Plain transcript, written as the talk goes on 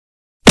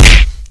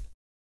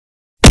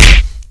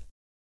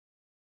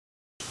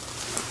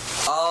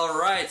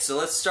Alright, so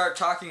let's start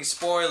talking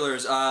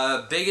spoilers.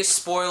 Biggest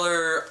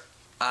spoiler,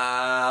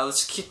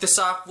 let's kick this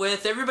off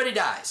with everybody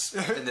dies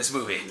in this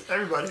movie.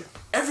 Everybody.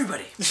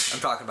 Everybody, I'm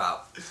talking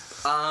about.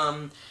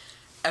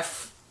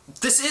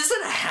 This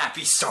isn't a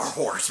happy Star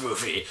Wars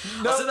movie.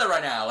 No. I'll say that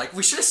right now. Like,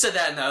 we should have said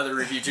that in the other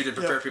review too to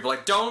prepare people.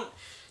 Like,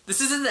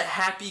 this isn't a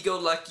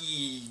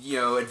happy-go-lucky,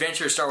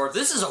 adventure Star Wars.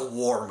 This is a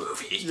war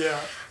movie. Yeah.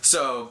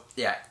 So,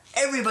 yeah,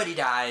 everybody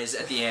dies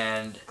at the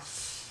end.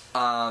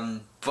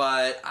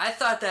 But I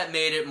thought that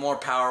made it more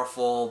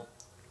powerful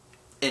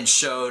and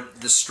showed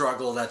the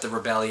struggle that the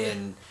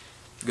rebellion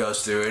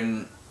goes through.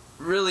 And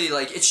really,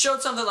 like, it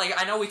showed something, like,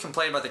 I know we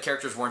complained about the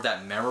characters weren't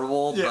that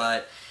memorable,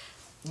 but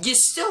you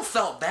still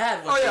felt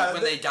bad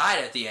when they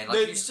died at the end.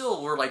 Like, you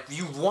still were, like,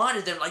 you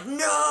wanted them, like,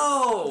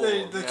 no!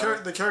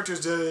 The characters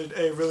did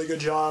a really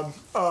good job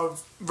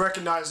of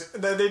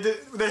recognizing that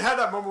they had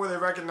that moment where they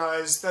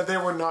recognized that they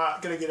were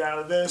not going to get out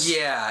of this.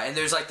 Yeah, and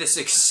there's, like, this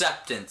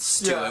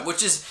acceptance to it,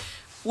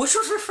 which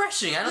was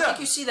refreshing. I don't think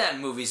you see that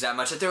in movies that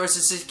much, that there was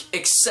this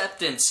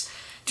acceptance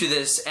to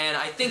this, and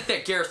I think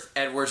that Gareth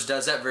Edwards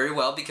does that very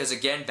well, because,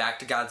 again, back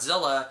to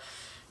Godzilla,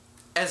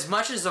 as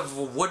much as of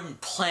a wooden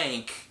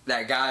plank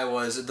that guy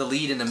was, the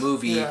lead in the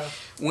movie,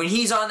 when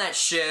he's on that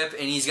ship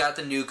and he's got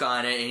the nuke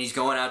on it and he's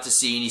going out to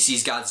sea and he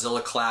sees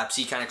Godzilla collapse,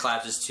 he kind of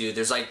collapses too.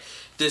 There's like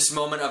this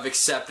moment of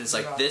acceptance,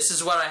 like this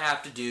is what I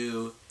have to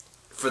do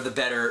for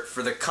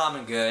the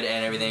common good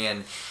and everything.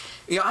 And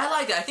I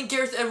like that. I think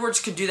Gareth Edwards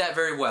could do that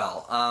very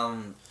well.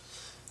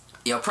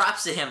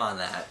 Props to him on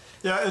that.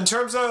 Yeah, in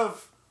terms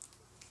of,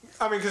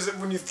 because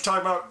when you talk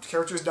about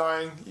characters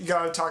dying, you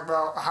gotta talk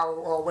about how it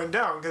all went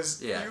down,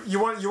 because you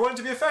want it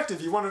to be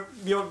effective. You want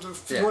to be able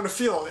to you want to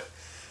feel it.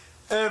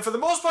 And for the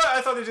most part,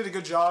 I thought they did a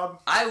good job.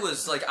 I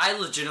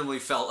legitimately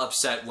felt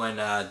upset when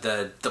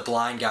the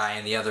blind guy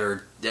and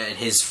and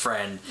his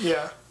friend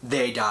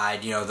they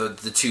died.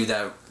 The two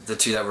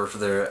that were for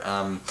their.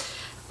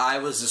 I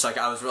was just like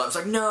I was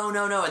like no,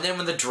 and then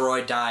when the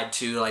droid died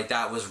too, like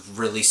that was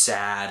really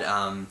sad.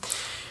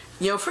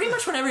 Pretty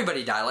much when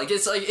everybody died,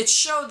 it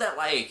showed that,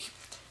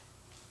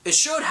 it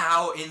showed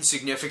how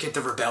insignificant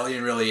the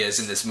rebellion really is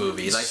in this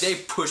movie. Like, they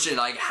push it,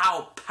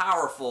 how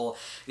powerful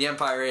the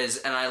Empire is,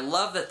 and I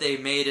love that they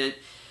made it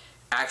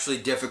actually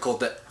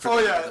difficult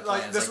for the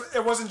plans.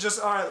 It wasn't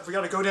just, alright, we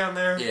gotta go down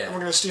there, and we're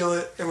gonna steal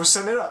it, and we'll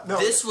send it up. No.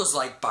 This was,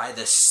 by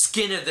the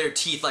skin of their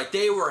teeth. Like,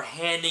 they were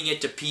handing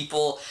it to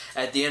people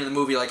at the end of the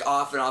movie,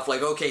 off and off,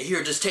 okay,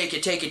 here, just take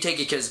it,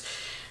 because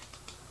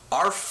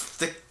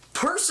the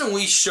person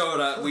we showed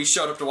up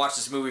to watch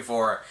this movie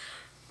for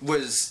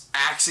was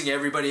axing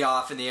everybody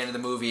off in the end of the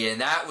movie,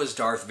 and that was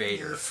Darth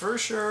Vader. Yeah, for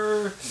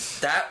sure.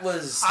 That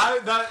was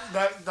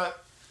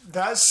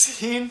that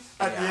scene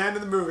at the end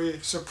of the movie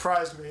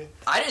surprised me.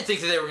 I didn't think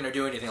that they were going to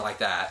do anything like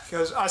that.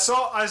 Because I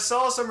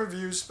saw some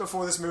reviews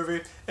before this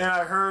movie, and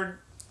I heard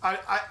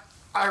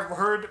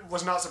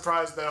was not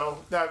surprised though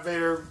that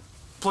Vader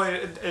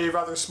played a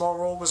rather small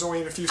role, was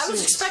only in a few scenes. I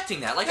was expecting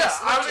that.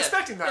 I was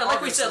expecting that. Yeah,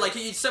 like we said,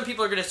 some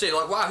people are going to say,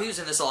 wow, he was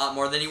in this a lot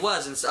more than he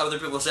was, and other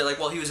people say,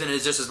 well, he was in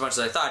it just as much as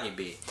I thought he'd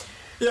be.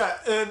 Yeah,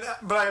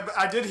 but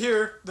I did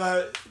hear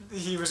that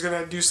he was going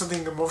to do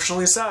something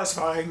emotionally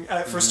satisfying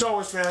for Star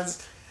Wars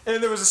fans,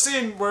 and there was a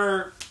scene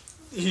where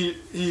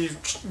he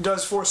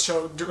does force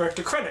choke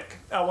Director Krennic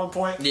at one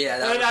point.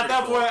 Yeah, and at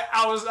that point,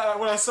 I was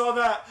when I saw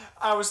that,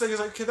 I was thinking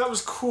okay, that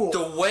was cool.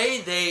 The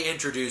way they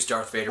introduced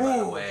Darth Vader, by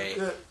the way,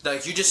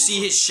 you just see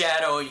his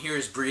shadow and hear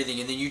his breathing,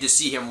 and then you just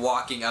see him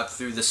walking up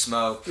through the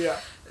smoke. Yeah,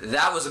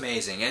 that was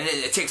amazing, and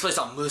it takes place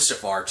on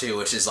Mustafar too,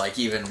 which is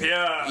even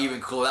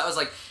cool. That was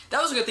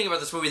a good thing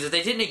about this movie, is that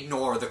they didn't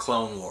ignore the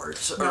Clone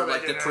Wars or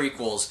the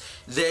prequels.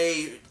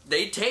 They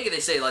take it. They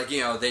say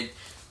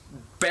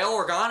Bail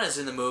Organa's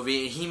in the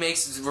movie, and he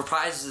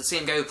reprises the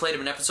same guy who played him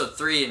in Episode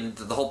 3 and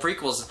the whole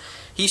prequels.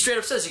 He straight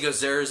up says,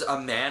 there's a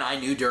man I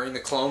knew during the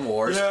Clone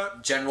Wars,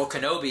 General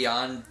Kenobi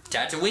on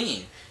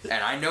Tatooine,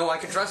 and I know I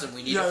can trust him.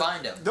 We need to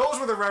find him. Those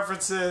were the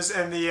references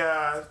and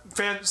the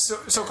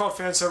so-called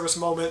fan service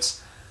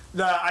moments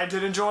that I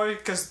did enjoy,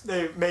 because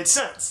they made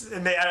sense,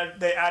 and they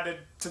added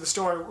to the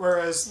story,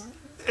 whereas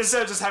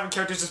instead of just having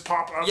characters just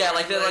pop up. Yeah,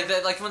 like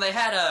when they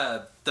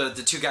had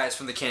the two guys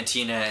from the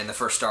Cantina in the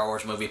first Star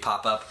Wars movie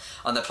pop up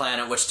on the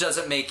planet, which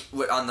doesn't make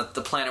on the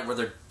planet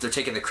where they're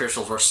taking the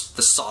crystals, where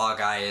the Saw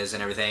guy is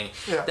and everything.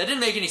 Yeah. That didn't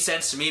make any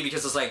sense to me,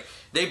 because it's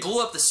they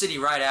blew up the city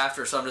right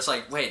after, so I'm just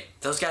like, wait,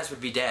 those guys would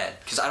be dead,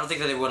 because I don't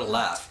think that they would have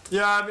left.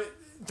 Yeah,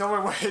 the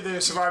only way they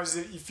survived is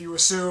if you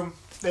assume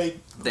they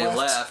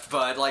left,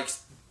 but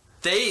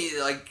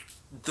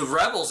the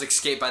rebels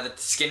escaped by the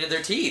skin of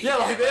their teeth.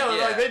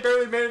 Yeah, they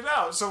barely made it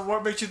out. So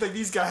what makes you think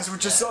these guys would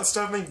just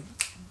suddenly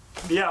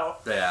be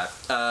out? Yeah.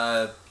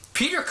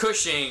 Peter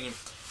Cushing.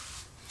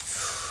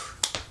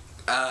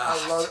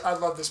 I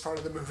love this part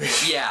of the movie.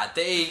 Yeah,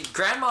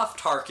 Grand Moff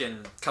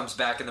Tarkin comes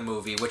back in the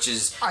movie, which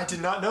is... I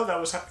did not know that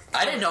was happening.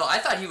 I didn't know. I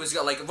thought he was...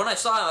 when I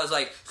saw him, I was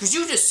like... Because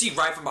you just see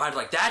right from behind,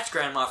 that's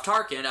Grand Moff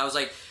Tarkin. I was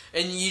like...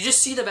 and you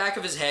just see the back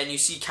of his head, and you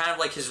see kind of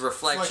like his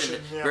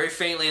reflection very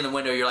faintly in the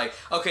window. You're like,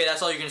 okay,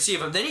 that's all you're gonna see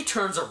of him. Then he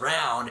turns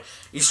around,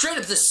 you straight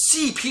up just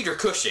see Peter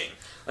Cushing.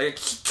 Like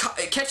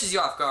it catches you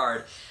off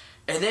guard.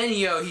 And then,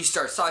 you know, he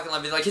starts talking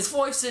like his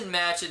voice didn't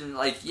match, and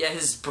like, yeah,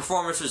 his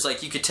performance was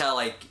like, you could tell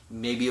like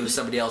maybe it was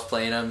somebody else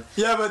playing him.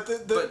 Yeah,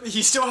 but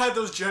he still had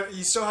those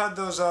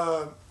those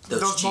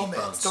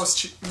moments, the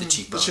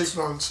cheekbones. The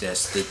cheekbones.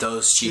 Yes,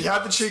 those cheekbones. He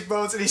had the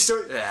cheekbones, and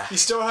he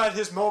still had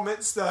his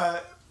moments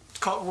that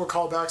were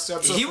callbacks to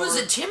episode 4. He was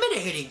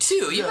intimidating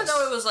too, even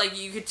though it was like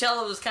you could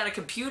tell it was kind of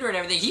computer and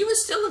everything. He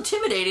was still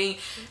intimidating,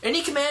 and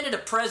he commanded a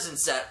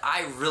presence that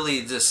I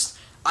really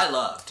I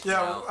loved.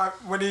 Yeah, you know?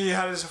 When he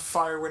had his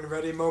Firewind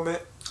Ready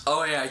moment.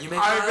 Oh yeah, you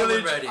made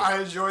Firewind Ready. I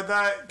enjoyed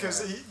that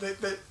because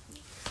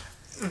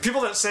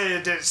people that say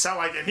it didn't sound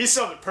like him, he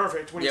sounded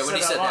perfect when he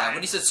said that.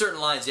 When he said certain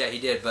lines, yeah, he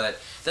did. But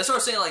that's what I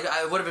was saying. Like,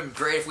 it would have been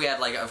great if we had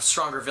like a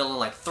stronger villain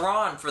like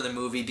Thrawn for the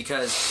movie,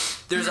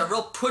 because there's a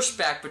real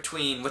pushback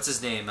between what's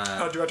his name?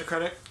 Director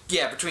Krennic.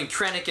 Yeah, between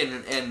Krennic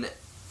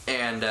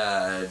and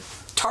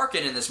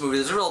Tarkin in this movie.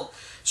 There's a real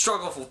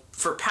struggle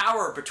for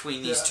power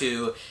between these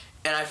two.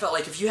 And I felt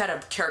like if you had a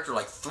character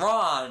like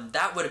Thrawn,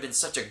 that would have been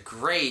such a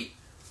great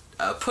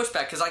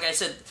pushback. Because, like I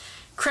said,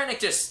 Krennic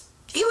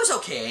he was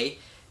okay.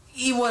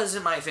 He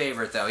wasn't my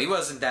favorite, though. He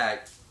wasn't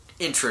that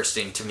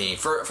interesting to me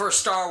for a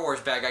Star Wars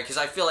bad guy. Because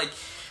I feel like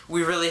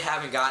we really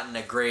haven't gotten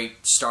a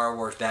great Star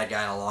Wars bad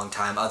guy in a long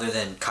time, other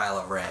than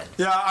Kylo Ren.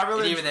 Yeah,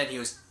 and even then, he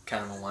was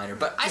kind of a whiner.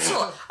 But I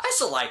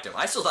still liked him.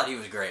 I still thought he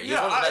was great. He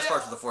was one of the best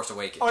parts of The Force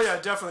Awakens. Oh yeah,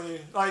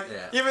 definitely. Like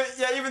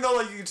even though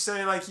like you could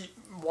say like he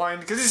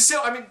whined, because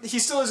he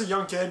still is a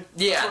young kid.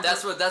 Yeah,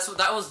 that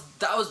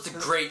was the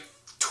great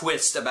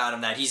twist about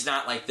him, that he's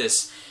not like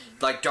this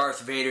like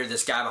Darth Vader,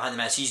 this guy behind the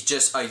mask. He's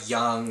just a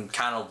young,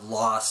 kind of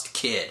lost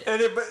kid.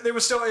 But they were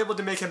still able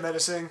to make him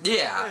menacing.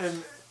 Yeah.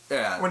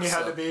 When he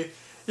had to be.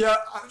 Yeah,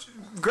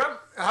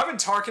 having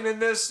Tarkin in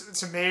this,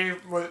 to me,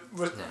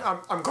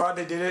 I'm glad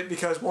they did it,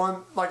 because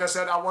one, like I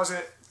said, I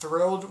wasn't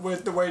thrilled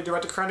with the way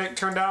Director Krennic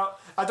turned out.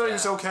 I thought he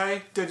was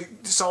okay, did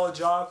a solid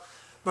job,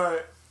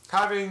 but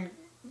having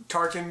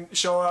Tarkin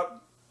show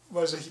up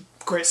was a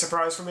great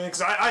surprise for me,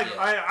 because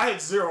I had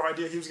zero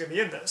idea he was going to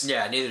be in this.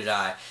 Yeah, neither did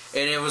I.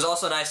 And it was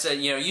also nice that,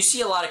 you know, you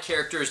see a lot of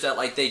characters that,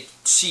 like, they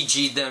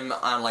CG'd them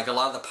on, like, a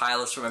lot of the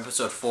pilots from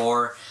Episode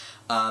 4.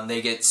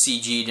 They get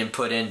CG'd and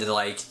put into,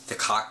 like, the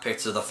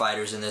cockpits of the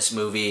fighters in this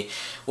movie,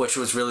 which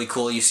was really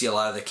cool. You see a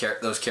lot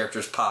of those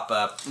characters pop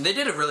up. And they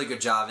did a really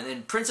good job. And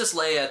then Princess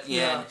Leia at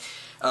the end,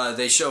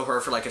 they show her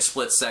for, like, a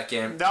split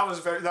second. That was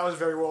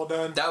very well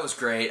done. That was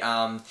great.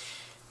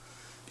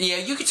 Yeah,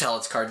 you could tell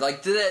it's card.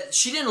 Like,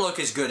 she didn't look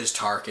as good as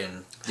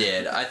Tarkin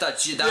did. I thought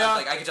was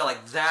like, I could tell,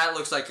 like, that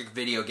looks like a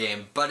video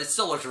game, but it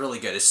still looked really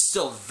good. It's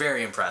still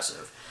very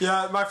impressive.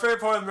 Yeah, my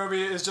favorite part of the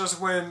movie is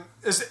just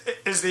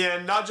is the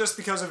end, not just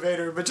because of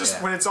Vader, but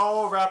just when it's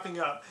all wrapping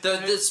up.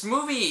 This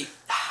movie,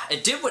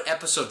 it did what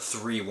Episode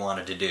 3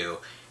 wanted to do,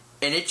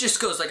 and it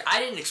just goes, like, I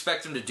didn't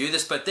expect them to do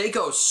this, but they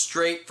go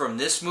straight from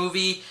this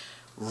movie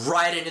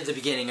right into the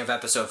beginning of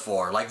Episode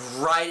 4. Like,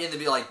 right in the,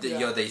 you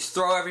know, they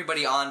throw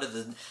everybody onto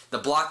the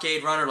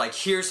blockade runner, like,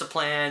 here's the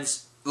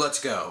plans,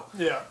 let's go.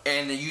 Yeah.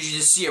 And you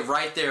just see it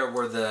right there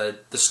where the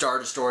Star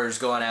Destroyer's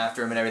going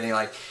after him and everything,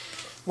 like,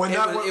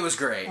 it was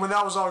great. When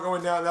that was all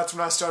going down, that's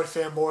when I started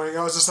fanboying.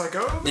 I was just like,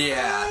 oh, man.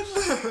 Yeah.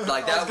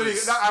 Like,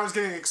 I was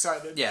getting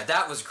excited. Yeah,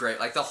 that was great.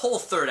 Like, the whole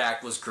third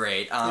act was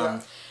great.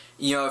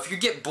 You know, if you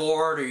get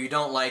bored or you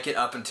don't like it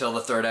up until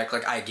the third act,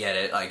 like, I get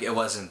it. Like, it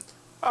wasn't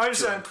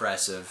too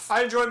impressive.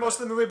 I enjoyed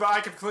most of the movie, but I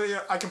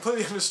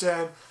completely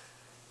understand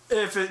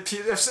if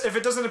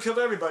it doesn't appeal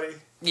to everybody.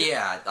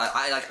 Yeah,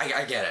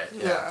 I get it.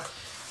 Yeah.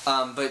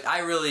 But I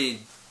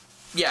really...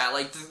 Yeah,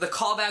 like, the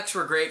callbacks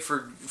were great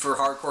for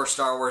hardcore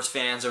Star Wars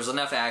fans. There was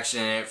enough action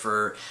in it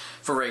for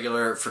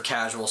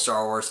casual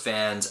Star Wars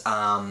fans.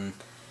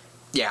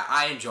 Yeah,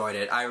 I enjoyed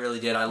it. I really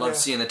did. I loved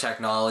seeing the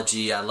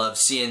technology. I loved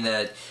seeing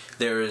that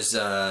there was,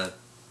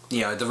 you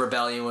know, the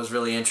rebellion was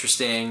really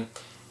interesting.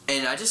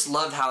 And I just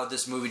loved how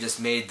this movie just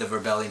made the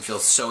rebellion feel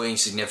so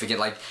insignificant.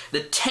 Like,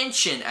 the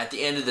tension at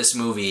the end of this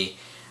movie,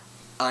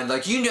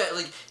 like, you know,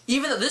 like,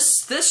 even though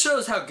this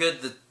shows how good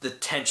the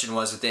tension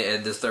was at the end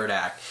of the third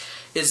act,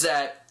 is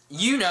that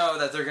you know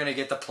that they're going to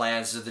get the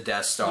plans of the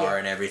Death Star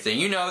and everything.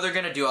 You know they're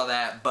going to do all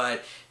that,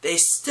 but they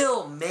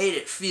still made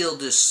it feel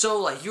just so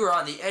like you were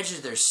on the edge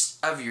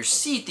of your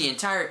seat the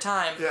entire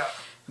time. Yeah.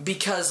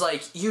 Because,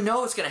 like, you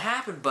know it's going to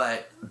happen,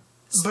 but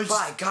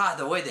by God,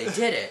 the way they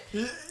did it.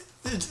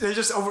 They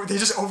just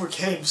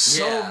overcame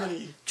so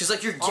many. Because,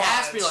 like, you're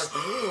gasping, like,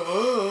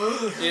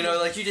 you know,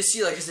 like, you just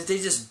see, like, they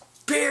just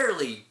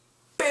barely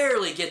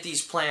get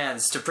these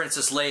plans to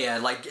Princess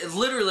Leia. Like,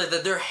 literally,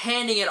 that they're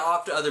handing it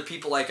off to other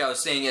people, like I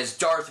was saying, as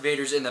Darth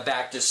Vader's in the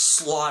back just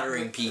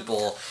slaughtering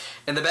people.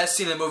 And the best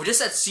scene in the movie, just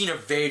that scene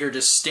of Vader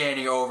just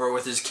standing over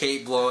with his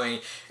cape blowing,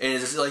 and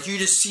it's like, you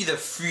just see the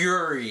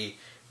fury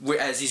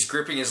as he's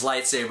gripping his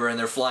lightsaber and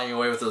they're flying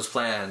away with those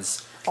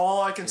plans.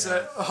 All I can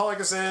say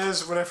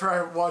is, whenever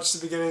I watch the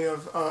beginning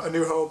of A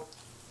New Hope,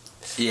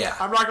 Yeah.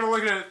 I'm not going to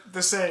look at it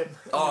the same.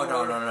 Oh,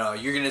 no.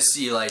 You're going to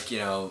see, like,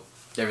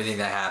 everything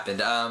that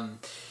happened.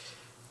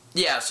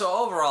 Yeah, so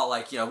overall,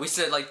 like, we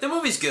said, like, the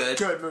movie's good.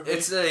 Good movie.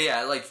 It's,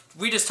 like,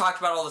 we just talked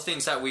about all the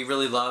things that we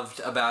really loved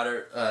about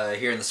it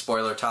here in the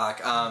spoiler talk.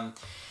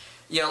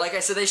 Like I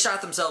said, they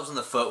shot themselves in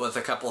the foot with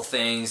a couple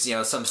things.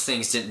 Some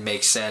things didn't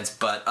make sense,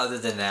 but other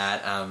than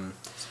that,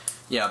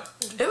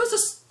 it was a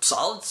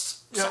solid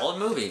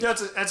movie. Yeah,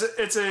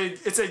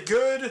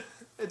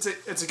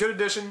 it's a good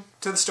addition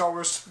to the Star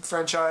Wars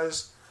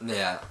franchise.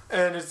 Yeah,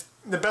 and it's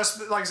the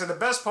best. Like I said, the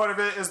best part of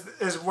it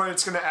is what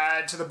it's going to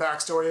add to the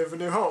backstory of A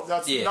New Hope.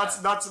 That's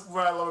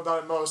what I love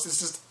about it most. It's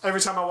just every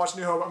time I watch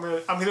New Hope,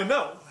 I'm gonna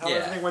know how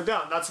everything went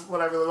down. That's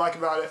what I really like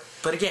about it.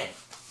 But again,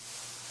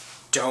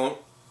 don't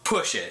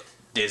push it,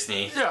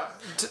 Disney. Yeah.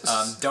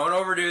 Don't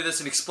overdo this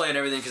and explain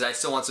everything because I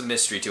still want some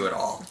mystery to it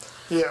all.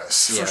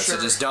 Yes. Yeah. For sure.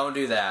 So just don't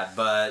do that.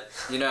 But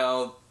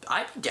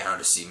I'd be down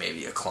to see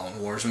maybe a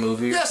Clone Wars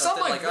movie. Yeah,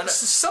 something like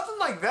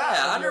that.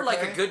 Yeah, under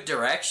like a good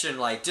direction,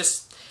 like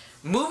just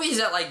movies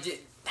that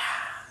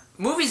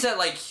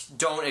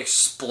don't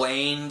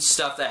explain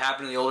stuff that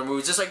happened in the older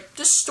movies.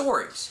 Just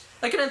stories,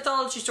 like an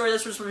anthology story.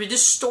 That's what it's supposed to be.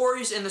 Just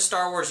stories in the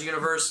Star Wars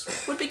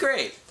universe would be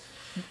great.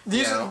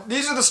 These are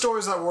the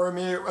stories that worry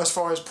me as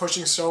far as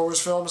pushing Star Wars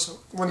films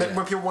when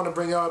people want to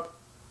bring up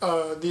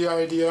the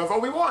idea of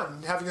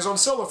Obi-Wan having his own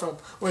solo film,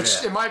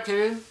 which, in my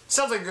opinion,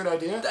 sounds like a good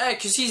idea.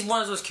 Because he's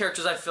one of those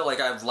characters I feel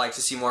like I'd like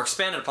to see more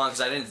expanded upon,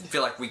 because I didn't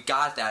feel like we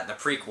got that in the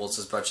prequels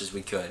as much as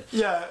we could.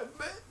 Yeah,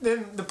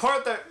 then the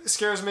part that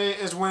scares me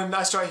is when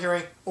I start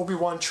hearing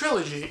Obi-Wan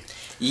trilogy.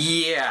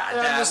 Yeah,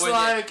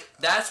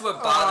 that's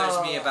what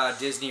bothers me about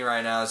Disney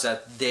right now, is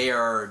that they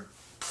are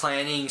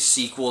planning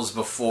sequels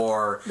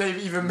before they've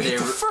even made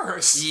the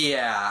first.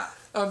 Yeah.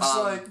 I'm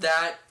just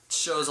that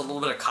shows a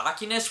little bit of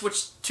cockiness,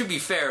 which, to be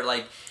fair,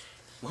 like,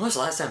 when was the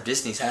last time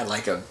Disney's had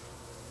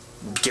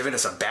given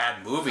us a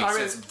bad movie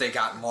since they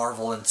got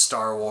Marvel and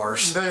Star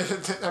Wars?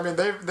 They've earned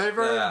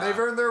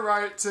their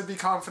right to be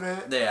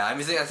confident. Yeah, I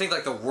think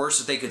like the worst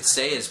that they could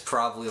say is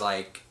probably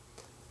like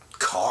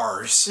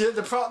Cars. Yeah,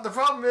 the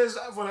problem is,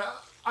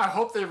 I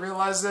hope they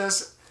realize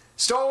this.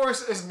 Star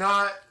Wars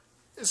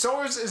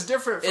is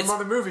different from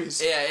other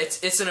movies. Yeah,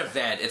 it's an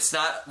event. It's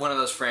not one of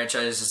those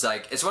franchises.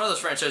 It's one of those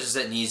franchises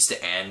that needs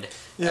to end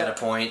at a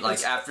point.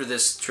 Like after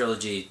this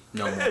trilogy,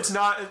 no more. It's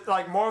not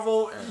like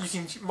Marvel. You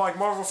can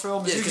Marvel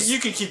films. You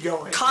can keep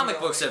going. Comic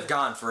books have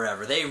gone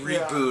forever. They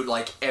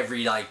reboot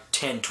every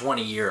 10,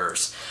 20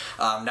 years.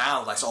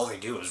 Now that's all they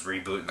do is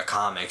reboot in the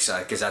comics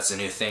because that's a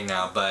new thing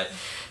now. But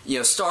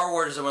Star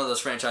Wars is one of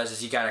those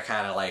franchises you gotta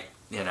kind of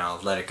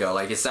let it go.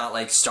 Like it's not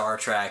like Star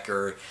Trek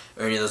or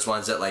any of those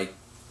ones that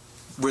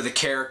where the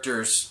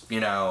characters,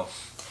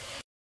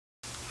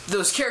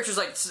 those characters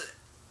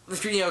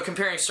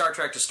comparing Star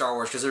Trek to Star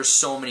Wars, because there's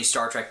so many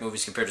Star Trek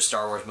movies compared to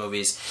Star Wars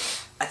movies.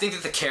 I think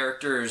that the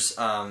characters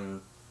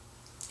in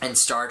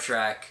Star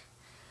Trek,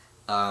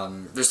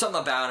 there's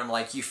something about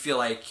them you feel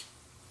like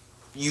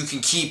you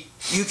can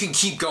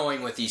keep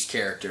going with these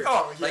characters.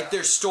 Oh yeah.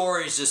 Their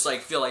stories just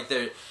feel like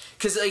they're.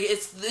 Because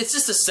it's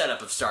just a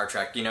setup of Star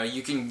Trek,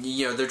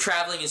 they're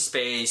traveling in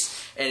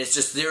space, and it's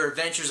just their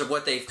adventures of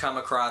what they've come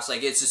across.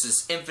 It's just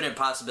this infinite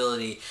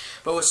possibility.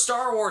 But with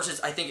Star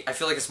Wars, I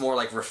feel like it's more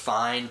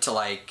refined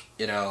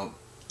to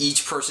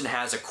each person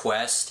has a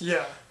quest.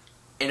 Yeah.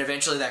 And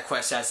eventually that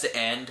quest has to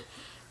end.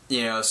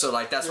 So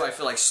that's why I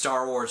feel like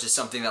Star Wars is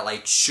something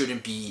that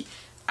shouldn't be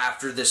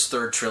after this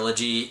third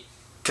trilogy.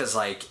 Because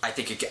I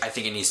think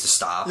it needs to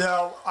stop.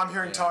 Yeah, I'm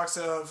hearing talks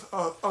of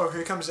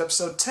here comes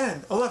episode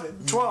 10,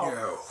 11,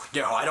 12.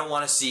 No, I don't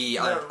want to see.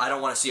 No. I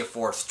don't want to see a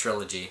fourth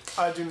trilogy.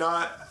 I do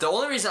not. The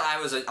only reason I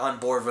was on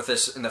board with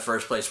this in the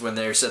first place when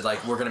they said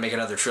we're going to make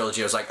another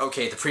trilogy, I was like,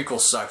 okay, the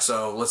prequels suck,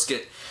 so let's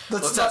end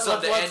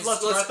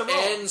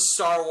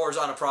Star Wars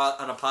on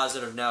a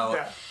positive note.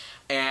 Yeah.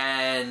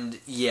 And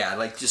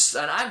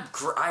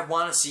I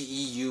want to see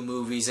EU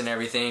movies and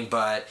everything,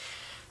 but.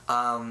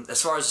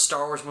 As far as a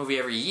Star Wars movie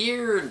every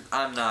year,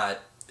 I'm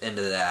not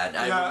into that.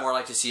 I would more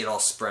like to see it all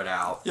spread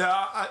out. Yeah,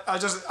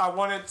 I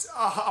want it.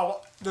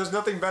 There's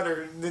nothing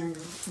better than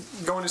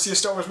going to see a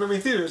Star Wars movie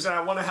in theaters, and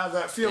I want to have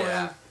that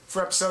feeling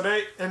for episode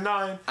 8 and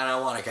 9. And I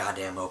want a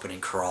goddamn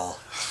opening crawl.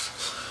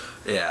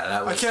 Yeah,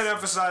 that was... I can't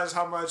emphasize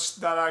how much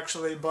that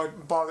actually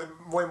bothered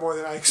way more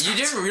than I expected.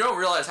 You don't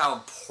realize how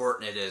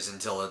important it is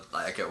until it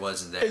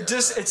wasn't there. It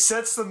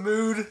sets the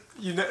mood,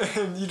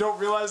 and you don't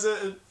realize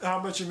it how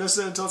much you miss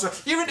it until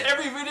it's even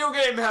every video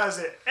game has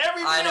it.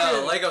 I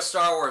know Lego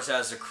Star Wars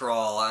has a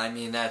crawl. I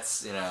mean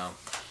that's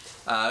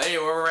anyway,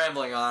 we're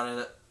rambling on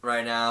it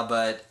right now,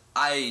 but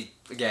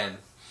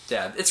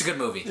it's a good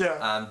movie.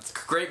 Yeah.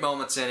 Great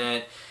moments in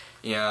it.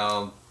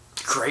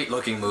 Great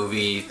looking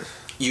movie.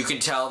 You can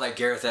tell that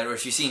Gareth Edwards,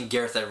 if you've seen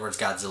Gareth Edwards'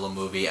 Godzilla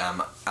movie,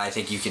 I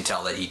think you can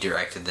tell that he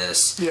directed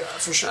this. Yeah,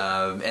 for sure.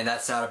 And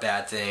that's not a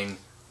bad thing.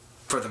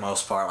 for the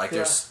most part. Like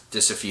there's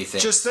just a few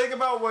things. Just think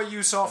about what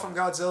you saw from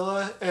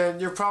Godzilla,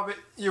 and you're probably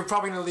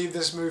gonna leave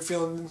this movie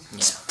feeling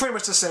pretty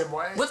much the same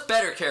way. With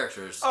better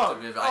characters.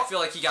 I feel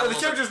like he got. The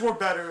characters were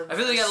better. I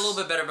feel like he got a little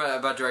bit better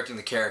about directing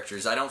the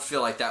characters. I don't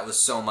feel like that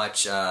was so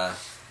much. I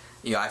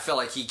feel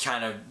like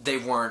they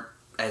weren't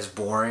as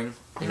boring,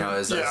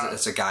 as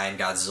a guy in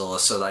Godzilla.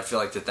 So I feel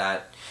like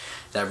that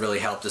really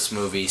helped this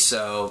movie.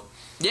 So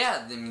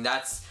yeah, I mean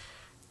that's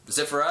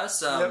it for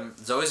us.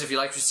 As always, if you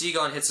like what you see,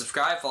 go and hit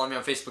subscribe. Follow me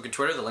on Facebook and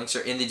Twitter. The links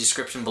are in the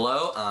description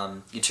below.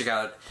 You can check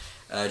out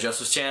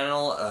Joseph's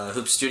channel,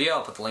 Hoop Studio.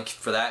 I'll put the link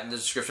for that in the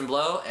description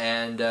below.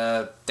 And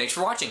thanks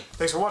for watching.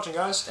 Thanks for watching,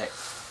 guys.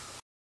 Thanks.